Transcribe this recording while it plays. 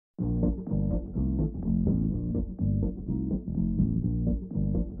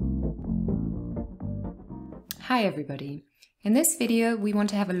Hi everybody. In this video we want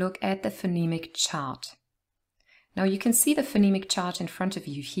to have a look at the phonemic chart. Now you can see the phonemic chart in front of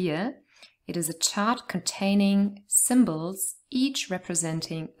you here. It is a chart containing symbols, each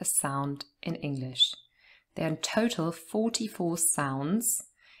representing a sound in English. There are in total 44 sounds,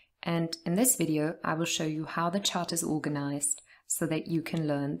 and in this video I will show you how the chart is organized so that you can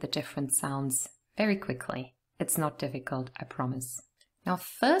learn the different sounds very quickly. It's not difficult, I promise. Now,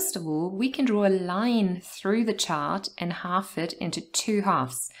 first of all, we can draw a line through the chart and half it into two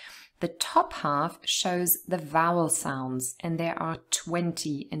halves. The top half shows the vowel sounds, and there are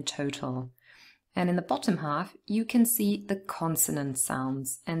 20 in total. And in the bottom half, you can see the consonant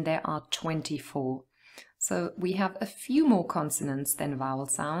sounds, and there are 24. So we have a few more consonants than vowel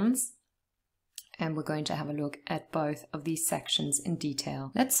sounds, and we're going to have a look at both of these sections in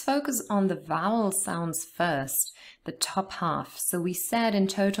detail. Let's focus on the vowel sounds first, the top half. So we said in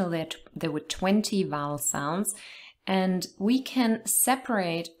total that there were 20 vowel sounds, and we can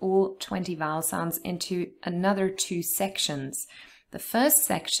separate all 20 vowel sounds into another two sections. The first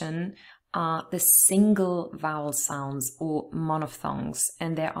section are the single vowel sounds or monophthongs,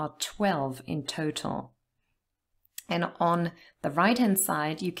 and there are 12 in total. And on the right-hand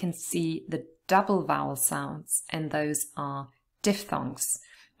side, you can see the double vowel sounds, and those are diphthongs.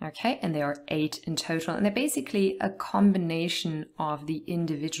 Okay, and there are 8 in total, and they're basically a combination of the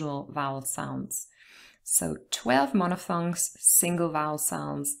individual vowel sounds. So 12 monophthongs, single vowel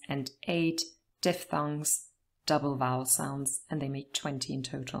sounds, and 8 diphthongs, double vowel sounds, and they make 20 in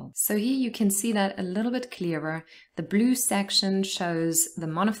total. So here you can see that a little bit clearer. The blue section shows the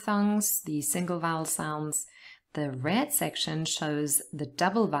monophthongs, the single vowel sounds. The red section shows the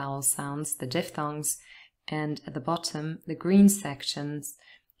double vowel sounds, the diphthongs, and at the bottom, the green section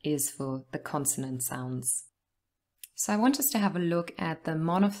is for the consonant sounds. So I want us to have a look at the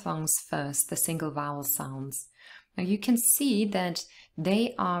monophthongs first, the single vowel sounds. Now you can see that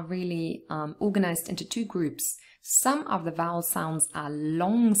they are really organized into two groups. Some of the vowel sounds are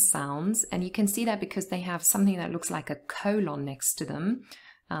long sounds, and you can see that because they have something that looks like a colon next to them.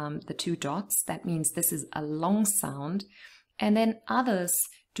 The two dots, that means this is a long sound, and then others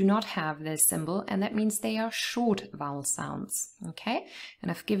do not have this symbol, and that means they are short vowel sounds. Okay, and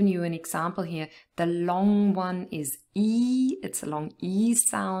I've given you an example here. The long one is E, it's a long E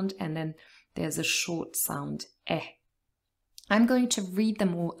sound, and then there's a short sound, eh. I'm going to read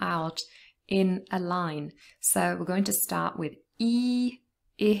them all out in a line. So we're going to start with E,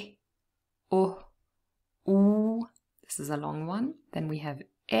 I, O, U. This is a long one. Then we have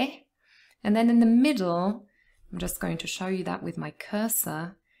eh, and then in the middle, I'm just going to show you that with my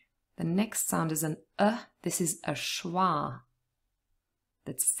cursor. The next sound is an this is a schwa.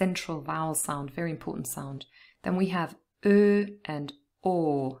 That's central vowel sound, very important sound. Then we have and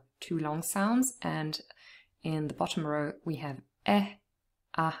o, two long sounds, and in the bottom row we have and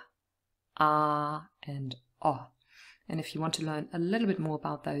o. And if you want to learn a little bit more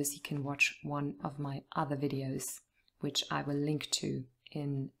about those, you can watch one of my other videos, which I will link to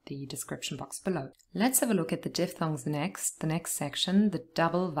in the description box below. Let's have a look at the diphthongs next, the next section, the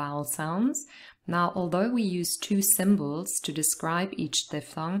double vowel sounds. Now, although we use two symbols to describe each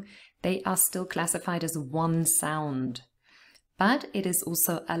diphthong, they are still classified as one sound. But it is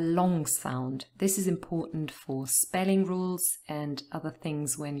also a long sound. This is important for spelling rules and other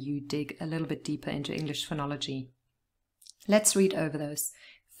things when you dig a little bit deeper into English phonology. Let's read over those.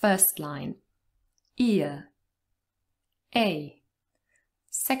 First line, ear, a.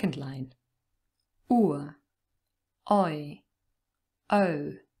 Second line, ur, oi,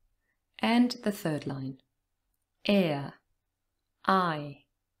 o. And the third line, I,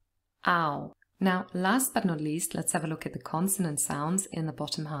 ow. Now, last but not least, let's have a look at the consonant sounds in the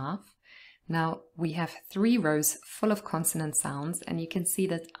bottom half. Now, we have 3 rows full of consonant sounds, and you can see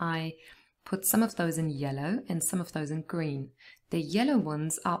that I put some of those in yellow and some of those in green. The yellow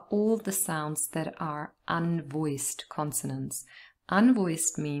ones are all the sounds that are unvoiced consonants.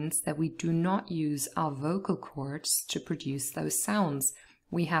 Unvoiced means that we do not use our vocal cords to produce those sounds.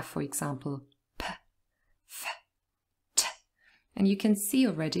 We have, for example, p, f, t. And you can see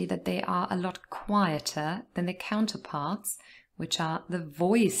already that they are a lot quieter than their counterparts, which are the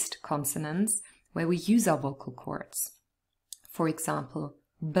voiced consonants, where we use our vocal cords. For example,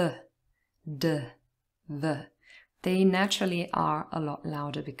 b, d, v. They naturally are a lot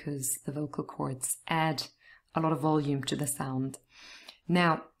louder because the vocal cords add a lot of volume to the sound.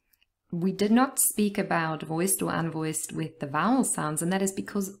 Now, we did not speak about voiced or unvoiced with the vowel sounds, and that is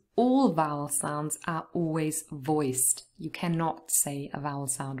because all vowel sounds are always voiced. You cannot say a vowel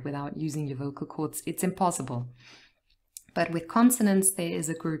sound without using your vocal cords. It's impossible. But with consonants, there is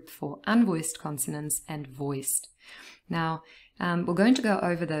a group for unvoiced consonants and voiced. Now, we're going to go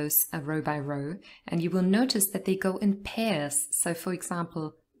over those row by row, and you will notice that they go in pairs. So, for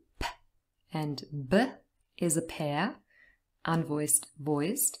example, P and B is a pair, unvoiced,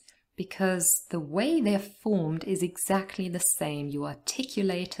 voiced, because the way they're formed is exactly the same. Your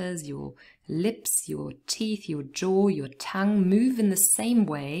articulators, your lips, your teeth, your jaw, your tongue move in the same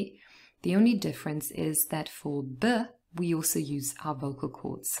way. The only difference is that for B, we also use our vocal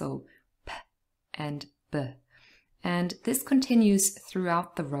cords, so P and B. And this continues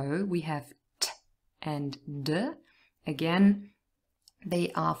throughout the row. We have T and D. Again,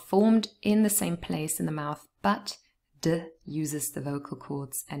 they are formed in the same place in the mouth, but D uses the vocal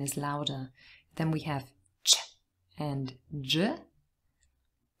cords and is louder. Then we have Ch and J,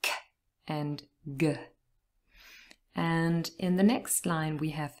 K and G. And in the next line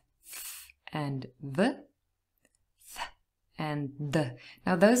we have F and V, Th and D.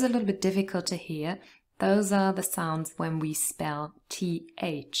 Now those are a little bit difficult to hear. Those are the sounds when we spell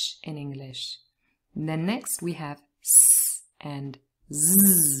TH in English. Then next we have S and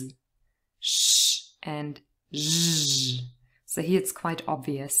Z, Sh and Z. So here it's quite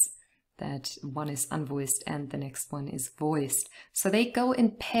obvious that one is unvoiced and the next one is voiced. So they go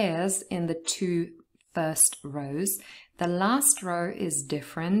in pairs in the two first rows. The last row is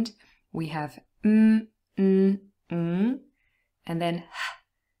different. We have and then H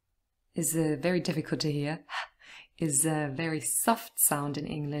is very difficult to hear, is a very soft sound in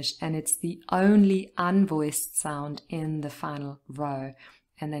English, and it's the only unvoiced sound in the final row.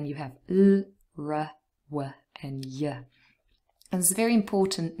 And then you have L, R, W, and Y. And it's very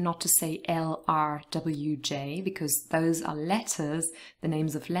important not to say L, R, W, J, because those are letters, the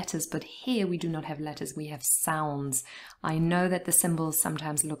names of letters, but here we do not have letters, we have sounds. I know that the symbol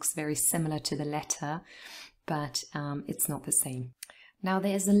sometimes looks very similar to the letter, but it's not the same. Now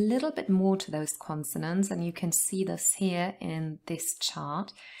there's a little bit more to those consonants, and you can see this here in this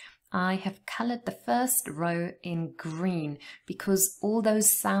chart. I have colored the first row in green because all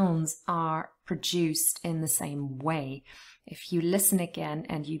those sounds are produced in the same way. If you listen again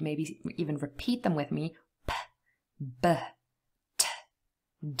and you maybe even repeat them with me, P, B, T,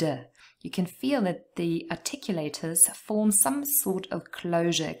 D, you can feel that the articulators form some sort of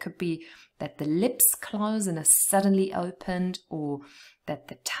closure. It could be that the lips close and are suddenly opened, or that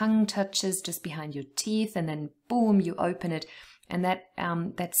the tongue touches just behind your teeth and then boom, you open it. And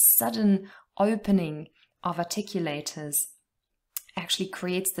that sudden opening of articulators actually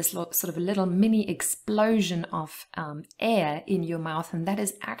creates this sort of a little mini explosion of air in your mouth, and that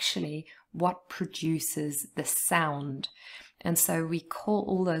is actually what produces the sound. And so we call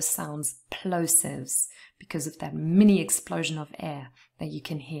all those sounds plosives because of that mini explosion of air that you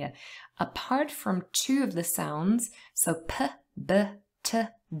can hear. Apart from two of the sounds, so P, B, T,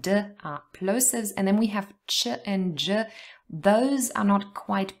 D are plosives, and then we have Ch and J. Those are not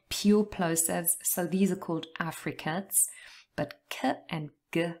quite pure plosives, so these are called affricates, but K and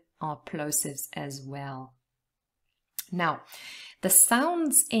G are plosives as well. Now, the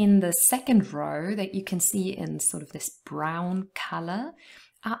sounds in the second row that you can see in sort of this brown color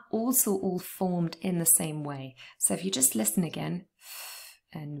are also all formed in the same way. So if you just listen again, F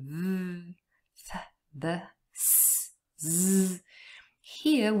and V, Th, the, S, Z.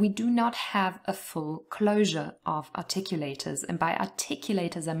 Here we do not have a full closure of articulators, and by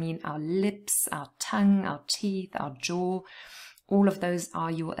articulators I mean our lips, our tongue, our teeth, our jaw. All of those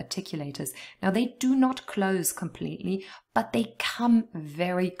are your articulators. Now they do not close completely, but they come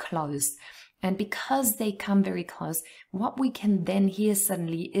very close. And because they come very close, what we can then hear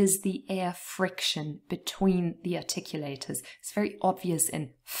suddenly is the air friction between the articulators. It's very obvious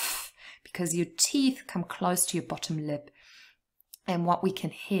in F, because your teeth come close to your bottom lip. And what we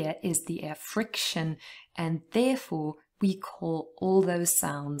can hear is the air friction, and therefore we call all those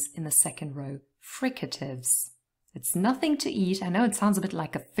sounds in the second row fricatives. It's nothing to eat. I know it sounds a bit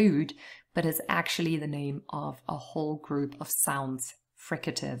like a food, but it's actually the name of a whole group of sounds,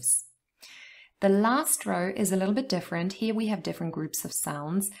 fricatives. The last row is a little bit different. Here we have different groups of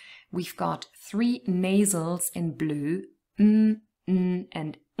sounds. We've got three nasals in blue, and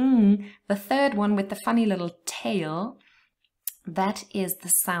The third one with the funny little tail, that is the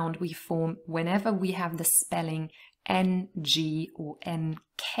sound we form whenever we have the spelling NG or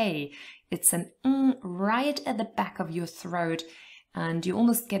NK. It's an right at the back of your throat, and you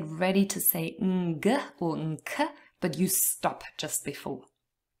almost get ready to say ng or nk, but you stop just before.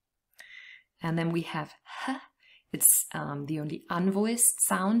 And then we have h. It's the only unvoiced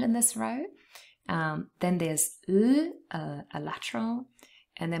sound in this row. Then there's l, a lateral.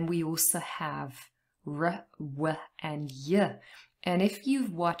 And then we also have r, w, and y. And if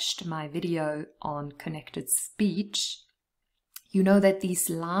you've watched my video on connected speech, you know that these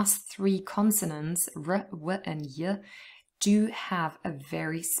last three consonants, r, w, and y, do have a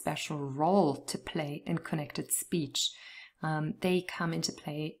very special role to play in connected speech. They come into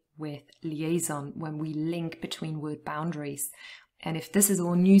play with liaison when we link between word boundaries. And if this is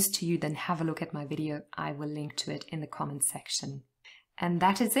all news to you, then have a look at my video. I will link to it in the comments section. And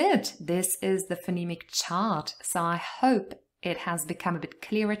that is it. This is the phonemic chart. So I hope it has become a bit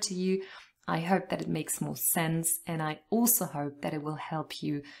clearer to you. I hope that it makes more sense, and I also hope that it will help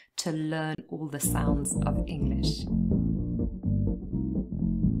you to learn all the sounds of English.